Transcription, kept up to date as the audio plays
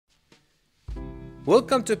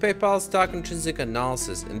Welcome to PayPal Stock Intrinsic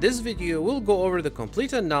Analysis. In this video, we'll go over the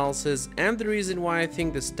complete analysis and the reason why I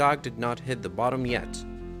think the stock did not hit the bottom yet.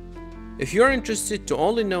 If you're interested to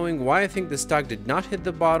only knowing why I think the stock did not hit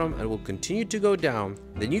the bottom and will continue to go down,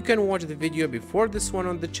 then you can watch the video before this one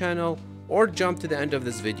on the channel or jump to the end of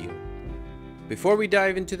this video. Before we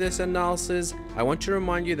dive into this analysis, I want to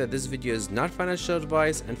remind you that this video is not financial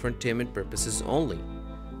advice and for entertainment purposes only.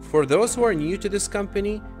 For those who are new to this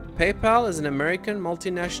company, PayPal is an American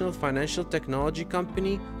multinational financial technology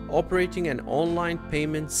company operating an online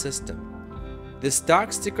payment system. The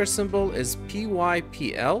stock ticker symbol is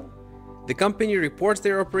PYPL. The company reports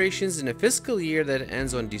their operations in a fiscal year that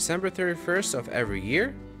ends on December 31st of every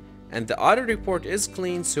year, and the audit report is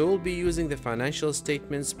clean, so we'll be using the financial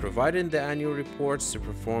statements provided in the annual reports to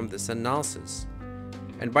perform this analysis.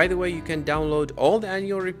 And by the way, you can download all the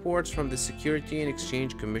annual reports from the Securities and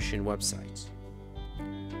Exchange Commission website.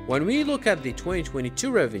 When we look at the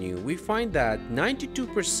 2022 revenue, we find that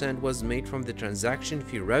 92% was made from the transaction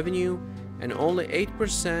fee revenue and only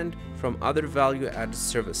 8% from other value-added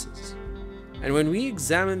services. And when we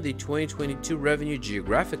examine the 2022 revenue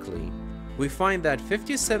geographically, we find that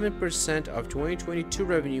 57% of 2022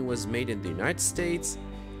 revenue was made in the United States,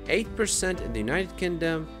 8% in the United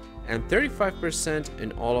Kingdom, and 35%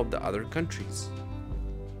 in all of the other countries.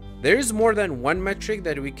 There is more than one metric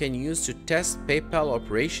that we can use to test PayPal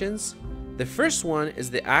operations. The first one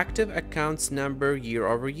is the active accounts number year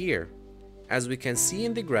over year. As we can see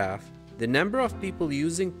in the graph, the number of people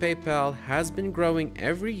using PayPal has been growing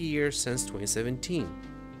every year since 2017,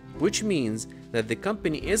 which means that the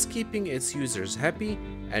company is keeping its users happy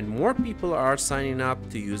and more people are signing up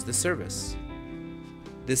to use the service.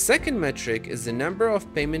 The second metric is the number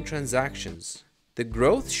of payment transactions. The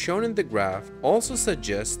growth shown in the graph also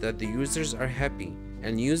suggests that the users are happy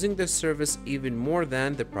and using the service even more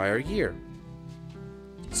than the prior year.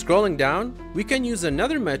 Scrolling down, we can use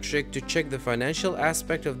another metric to check the financial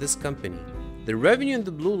aspect of this company. The revenue in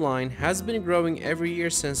the blue line has been growing every year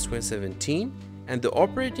since 2017, and the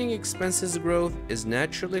operating expenses growth is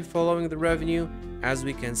naturally following the revenue, as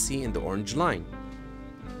we can see in the orange line.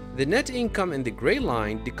 The net income in the gray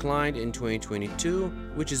line declined in 2022,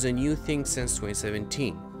 which is a new thing since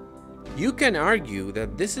 2017. You can argue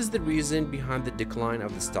that this is the reason behind the decline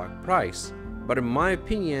of the stock price, but in my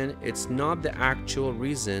opinion, it's not the actual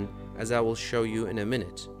reason, as I will show you in a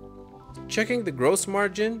minute. Checking the gross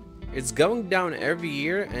margin, it's going down every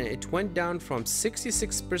year and it went down from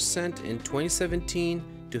 66% in 2017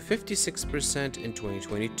 to 56% in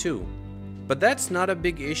 2022. But that's not a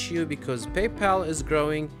big issue because PayPal is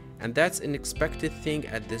growing and that's an expected thing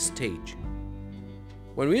at this stage.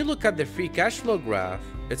 When we look at the free cash flow graph,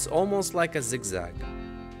 it's almost like a zigzag.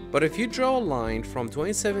 But if you draw a line from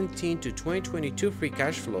 2017 to 2022 free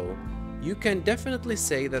cash flow, you can definitely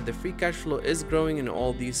say that the free cash flow is growing in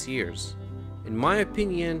all these years. In my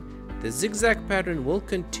opinion, the zigzag pattern will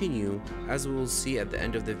continue, as we will see at the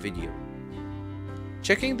end of the video.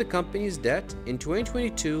 Checking the company's debt, in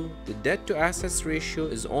 2022, the debt to assets ratio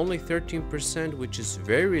is only 13%, which is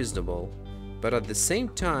very reasonable, but at the same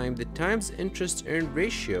time, the times interest earned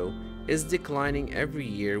ratio is declining every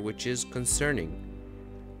year, which is concerning.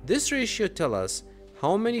 This ratio tells us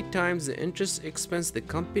how many times the interest expense the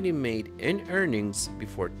company made in earnings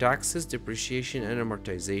before taxes, depreciation, and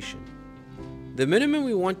amortization. The minimum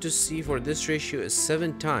we want to see for this ratio is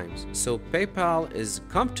 7 times, so PayPal is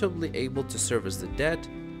comfortably able to service the debt,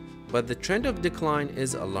 but the trend of decline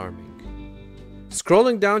is alarming.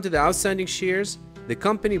 Scrolling down to the outstanding shares, the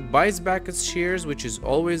company buys back its shares, which is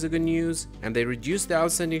always a good news, and they reduced the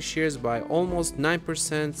outstanding shares by almost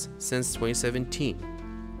 9% since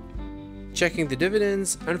 2017. Checking the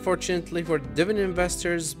dividends, unfortunately for dividend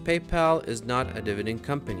investors, PayPal is not a dividend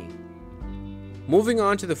company. Moving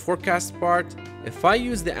on to the forecast part, if I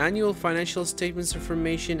use the annual financial statements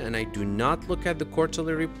information and I do not look at the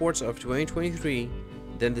quarterly reports of 2023,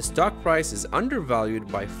 then the stock price is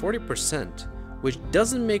undervalued by 40%, which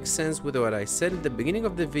doesn't make sense with what I said in the beginning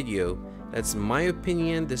of the video. That's my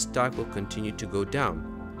opinion, the stock will continue to go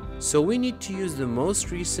down. So we need to use the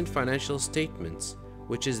most recent financial statements,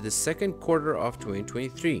 which is the second quarter of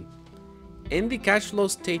 2023. In the cash flow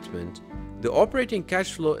statement, the operating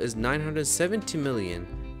cash flow is $970 million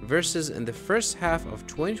versus in the first half of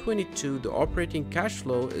 2022 the operating cash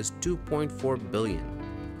flow is $2.4 billion.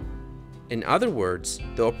 In other words,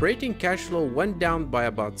 the operating cash flow went down by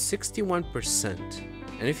about 61%.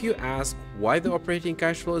 And if you ask why the operating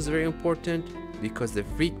cash flow is very important, because the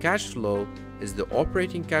free cash flow is the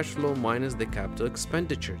operating cash flow minus the capital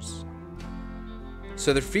expenditures.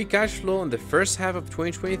 So the free cash flow in the first half of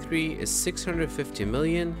 2023 is $650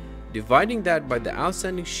 million Dividing that by the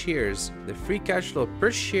outstanding shares, the free cash flow per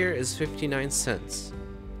share is 59 cents.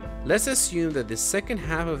 Let's assume that the second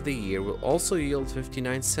half of the year will also yield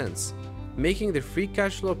 59 cents, making the free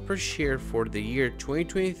cash flow per share for the year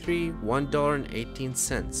 2023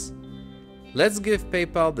 $1.18. Let's give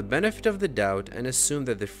PayPal the benefit of the doubt and assume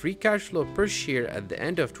that the free cash flow per share at the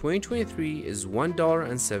end of 2023 is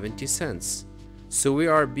 $1.70. So we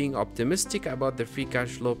are being optimistic about the free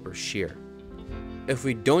cash flow per share. If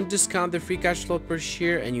we don't discount the free cash flow per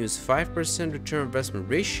share and use 5% return investment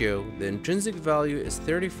ratio, the intrinsic value is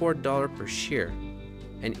 $34 per share.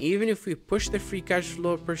 And even if we push the free cash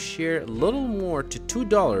flow per share a little more to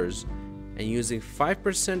 $2 and using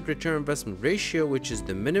 5% return investment ratio, which is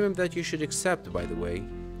the minimum that you should accept by the way,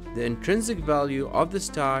 the intrinsic value of the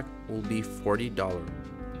stock will be $40.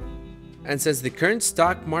 And since the current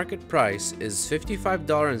stock market price is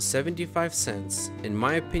 $55.75, in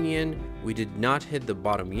my opinion, we did not hit the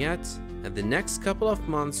bottom yet, and the next couple of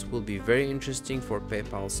months will be very interesting for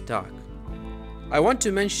PayPal stock. I want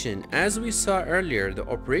to mention, as we saw earlier, the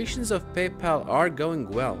operations of PayPal are going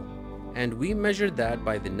well, and we measure that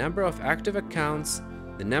by the number of active accounts,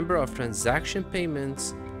 the number of transaction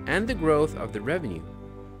payments, and the growth of the revenue.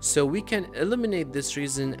 So we can eliminate this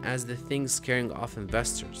reason as the thing scaring off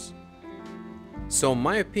investors. So in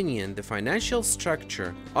my opinion, the financial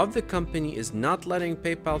structure of the company is not letting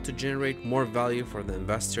PayPal to generate more value for the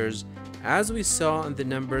investors, as we saw in the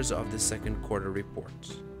numbers of the second quarter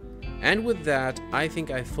report. And with that, I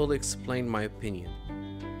think I fully explained my opinion.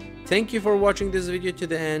 Thank you for watching this video to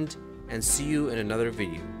the end, and see you in another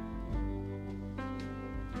video.